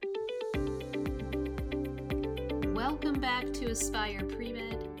Welcome back to Aspire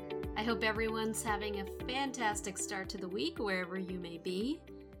Pre-Med. I hope everyone's having a fantastic start to the week wherever you may be.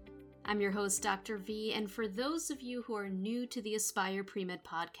 I'm your host, Dr. V, and for those of you who are new to the Aspire Pre-Med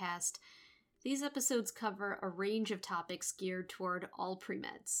podcast, these episodes cover a range of topics geared toward all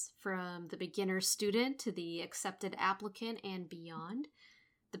pre-meds, from the beginner student to the accepted applicant and beyond.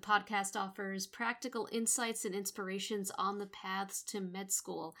 The podcast offers practical insights and inspirations on the paths to med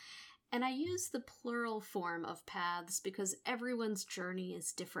school, and I use the plural form of paths because everyone's journey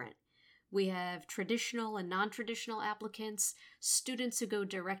is different. We have traditional and non-traditional applicants, students who go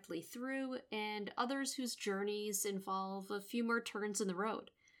directly through, and others whose journeys involve a few more turns in the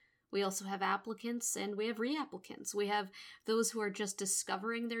road. We also have applicants and we have reapplicants. We have those who are just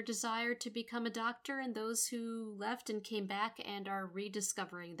discovering their desire to become a doctor and those who left and came back and are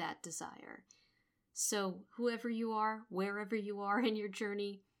rediscovering that desire. So whoever you are, wherever you are in your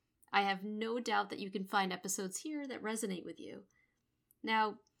journey, I have no doubt that you can find episodes here that resonate with you.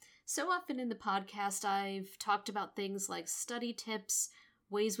 Now, so often in the podcast, I've talked about things like study tips,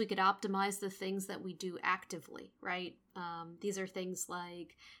 ways we could optimize the things that we do actively, right? These are things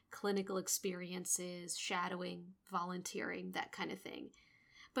like clinical experiences, shadowing, volunteering, that kind of thing.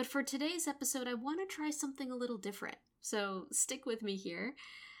 But for today's episode, I want to try something a little different. So stick with me here.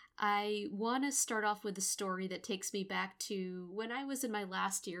 I want to start off with a story that takes me back to when I was in my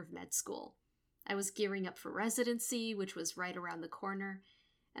last year of med school. I was gearing up for residency, which was right around the corner,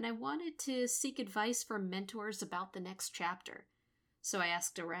 and I wanted to seek advice from mentors about the next chapter. So I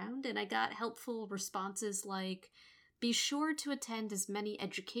asked around, and I got helpful responses like, be sure to attend as many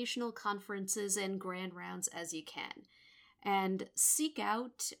educational conferences and grand rounds as you can, and seek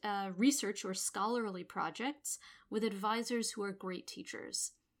out research or scholarly projects with advisors who are great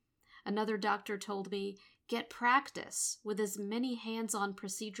teachers. Another doctor told me, get practice with as many hands-on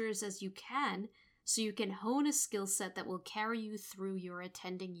procedures as you can so you can hone a skill set that will carry you through your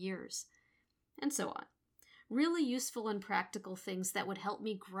attending years, and so on. Really useful and practical things that would help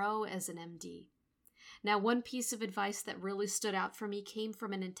me grow as an MD. Now, one piece of advice that really stood out for me came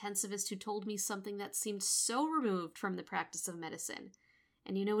from an intensivist who told me something that seemed so removed from the practice of medicine.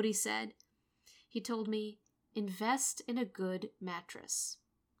 And you know what he said? He told me, invest in a good mattress.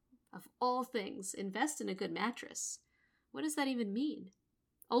 Of all things, invest in a good mattress. What does that even mean?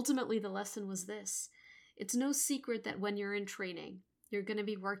 Ultimately, the lesson was this. It's no secret that when you're in training, you're going to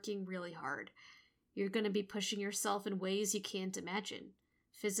be working really hard. You're going to be pushing yourself in ways you can't imagine.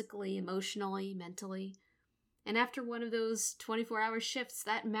 Physically, emotionally, mentally. And after one of those 24-hour shifts,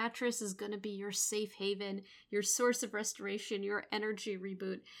 that mattress is going to be your safe haven, your source of restoration, your energy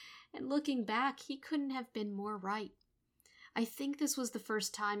reboot. And looking back, he couldn't have been more right. I think this was the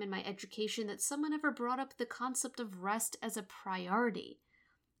first time in my education that someone ever brought up the concept of rest as a priority.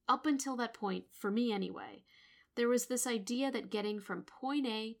 Up until that point, for me anyway, there was this idea that getting from point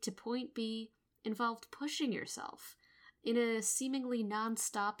A to point B involved pushing yourself in a seemingly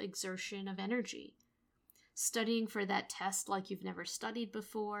non-stop exertion of energy. Studying for that test like you've never studied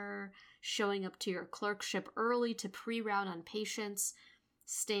before, showing up to your clerkship early to pre-round on patients,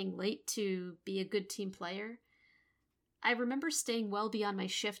 staying late to be a good team player. I remember staying well beyond my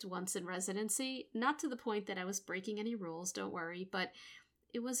shift once in residency, not to the point that I was breaking any rules, don't worry, but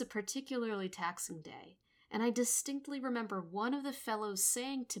it was a particularly taxing day. And I distinctly remember one of the fellows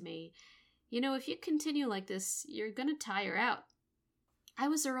saying to me, you know, if you continue like this, you're going to tire out. I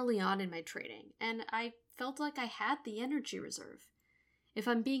was early on in my training, and I felt like I had the energy reserve. If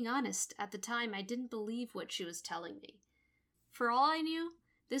I'm being honest, at the time I didn't believe what she was telling me. For all I knew,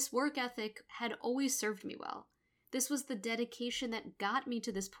 this work ethic had always served me well. This was the dedication that got me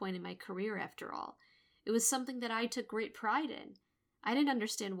to this point in my career, after all. It was something that I took great pride in. I didn't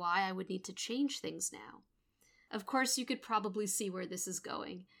understand why I would need to change things now. Of course, you could probably see where this is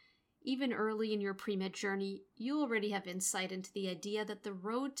going. Even early in your pre-med journey, you already have insight into the idea that the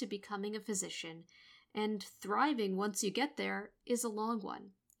road to becoming a physician and thriving once you get there is a long one.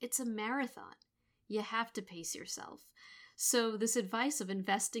 It's a marathon. You have to pace yourself. So this advice of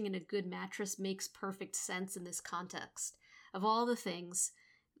investing in a good mattress makes perfect sense in this context. Of all the things,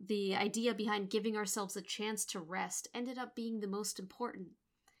 the idea behind giving ourselves a chance to rest ended up being the most important.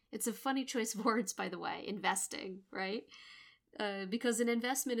 It's a funny choice of words, by the way, investing, right? Because an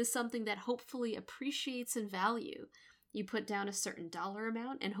investment is something that hopefully appreciates in value. You put down a certain dollar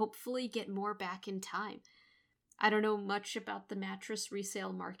amount and hopefully get more back in time. I don't know much about the mattress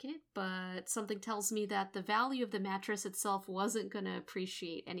resale market, but something tells me that the value of the mattress itself wasn't going to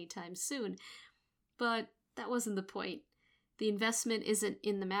appreciate anytime soon. But that wasn't the point. The investment isn't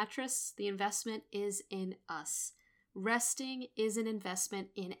in the mattress, the investment is in us. Resting is an investment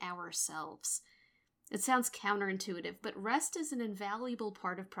in ourselves. It sounds counterintuitive, but rest is an invaluable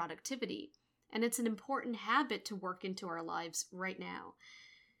part of productivity, and it's an important habit to work into our lives right now,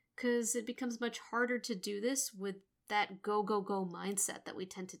 because it becomes much harder to do this with that go, go, go mindset that we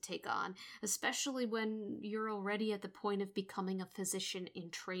tend to take on, especially when you're already at the point of becoming a physician in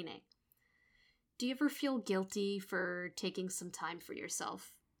training. Do you ever feel guilty for taking some time for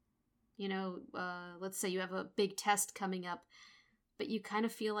yourself? Let's say you have a big test coming up, but you kind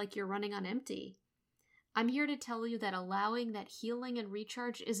of feel like you're running on empty. I'm here to tell you that allowing that healing and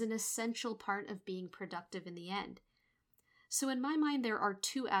recharge is an essential part of being productive in the end. So in my mind, there are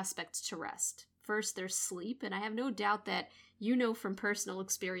two aspects to rest. First, there's sleep, and I have no doubt that you know from personal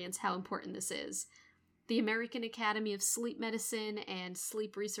experience how important this is. The American Academy of Sleep Medicine and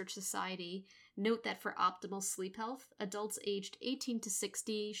Sleep Research Society note that for optimal sleep health, adults aged 18 to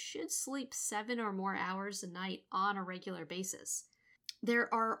 60 should sleep 7 or more hours a night on a regular basis.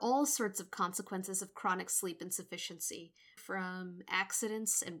 There are all sorts of consequences of chronic sleep insufficiency, from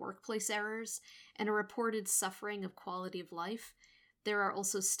accidents and workplace errors, and a reported suffering of quality of life. There are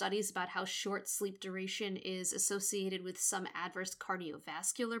also studies about how short sleep duration is associated with some adverse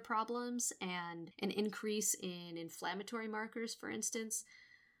cardiovascular problems and an increase in inflammatory markers, for instance.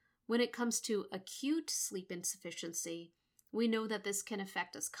 When it comes to acute sleep insufficiency, we know that this can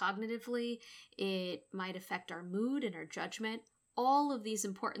affect us cognitively. It might affect our mood and our judgment. All of these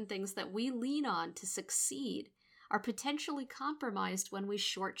important things that we lean on to succeed are potentially compromised when we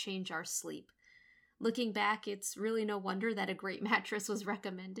shortchange our sleep. Looking back, it's really no wonder that a great mattress was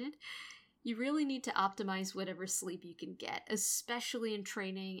recommended. You really need to optimize whatever sleep you can get, especially in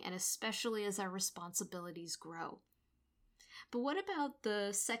training and especially as our responsibilities grow. But what about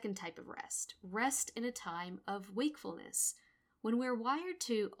the second type of rest? Rest in a time of wakefulness. When we're wired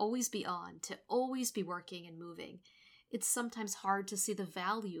to always be on, to always be working and moving, it's sometimes hard to see the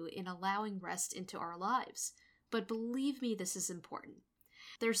value in allowing rest into our lives. But believe me, this is important.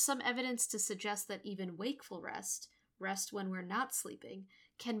 There's some evidence to suggest that even wakeful rest when we're not sleeping,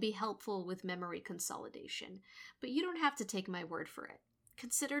 can be helpful with memory consolidation. But you don't have to take my word for it.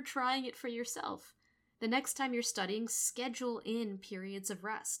 Consider trying it for yourself. The next time you're studying, schedule in periods of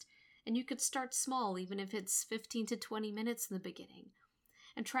rest. And you could start small, even if it's 15 to 20 minutes in the beginning.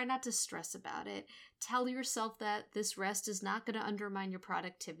 And try not to stress about it. Tell yourself that this rest is not going to undermine your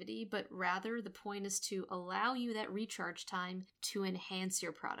productivity, but rather the point is to allow you that recharge time to enhance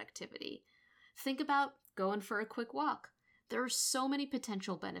your productivity. Think about going for a quick walk. There are so many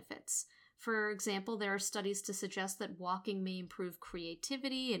potential benefits. For example, there are studies to suggest that walking may improve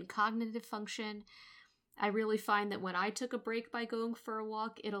creativity and cognitive function. I really find that when I took a break by going for a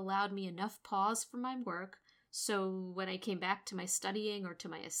walk, it allowed me enough pause from my work. So when I came back to my studying or to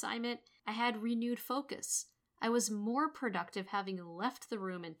my assignment, I had renewed focus. I was more productive having left the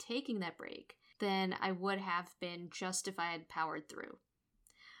room and taking that break than I would have been just if I had powered through.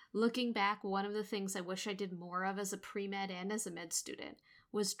 Looking back, one of the things I wish I did more of as a pre-med and as a med student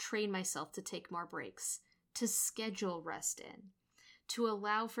was train myself to take more breaks, to schedule rest in, to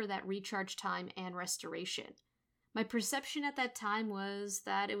allow for that recharge time and restoration. My perception at that time was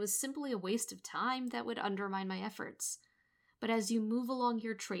that it was simply a waste of time that would undermine my efforts. But as you move along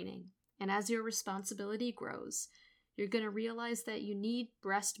your training, and as your responsibility grows, you're going to realize that you need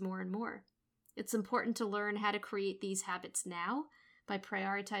rest more and more. It's important to learn how to create these habits now by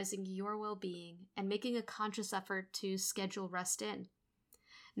prioritizing your well-being and making a conscious effort to schedule rest in.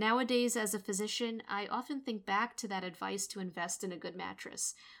 Nowadays, as a physician, I often think back to that advice to invest in a good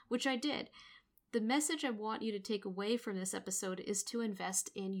mattress, which I did. The message I want you to take away from this episode is to invest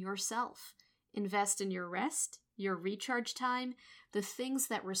in yourself. Invest in your rest, your recharge time, the things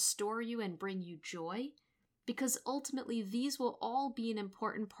that restore you and bring you joy, because ultimately these will all be an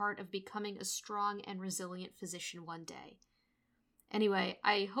important part of becoming a strong and resilient physician one day. Anyway,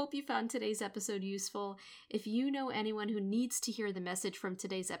 I hope you found today's episode useful. If you know anyone who needs to hear the message from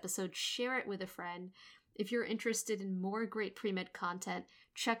today's episode, share it with a friend. If you're interested in more great pre-med content,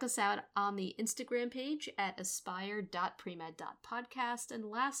 check us out on the Instagram page at aspire.premed.podcast. And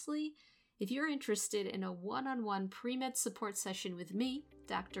lastly, if you're interested in a one-on-one pre-med support session with me,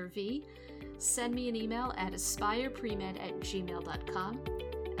 Dr. V, send me an email at aspirepremed@gmail.com.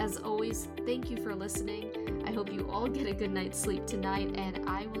 As always, thank you for listening. I hope you all get a good night's sleep tonight, and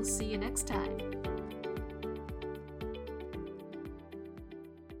I will see you next time.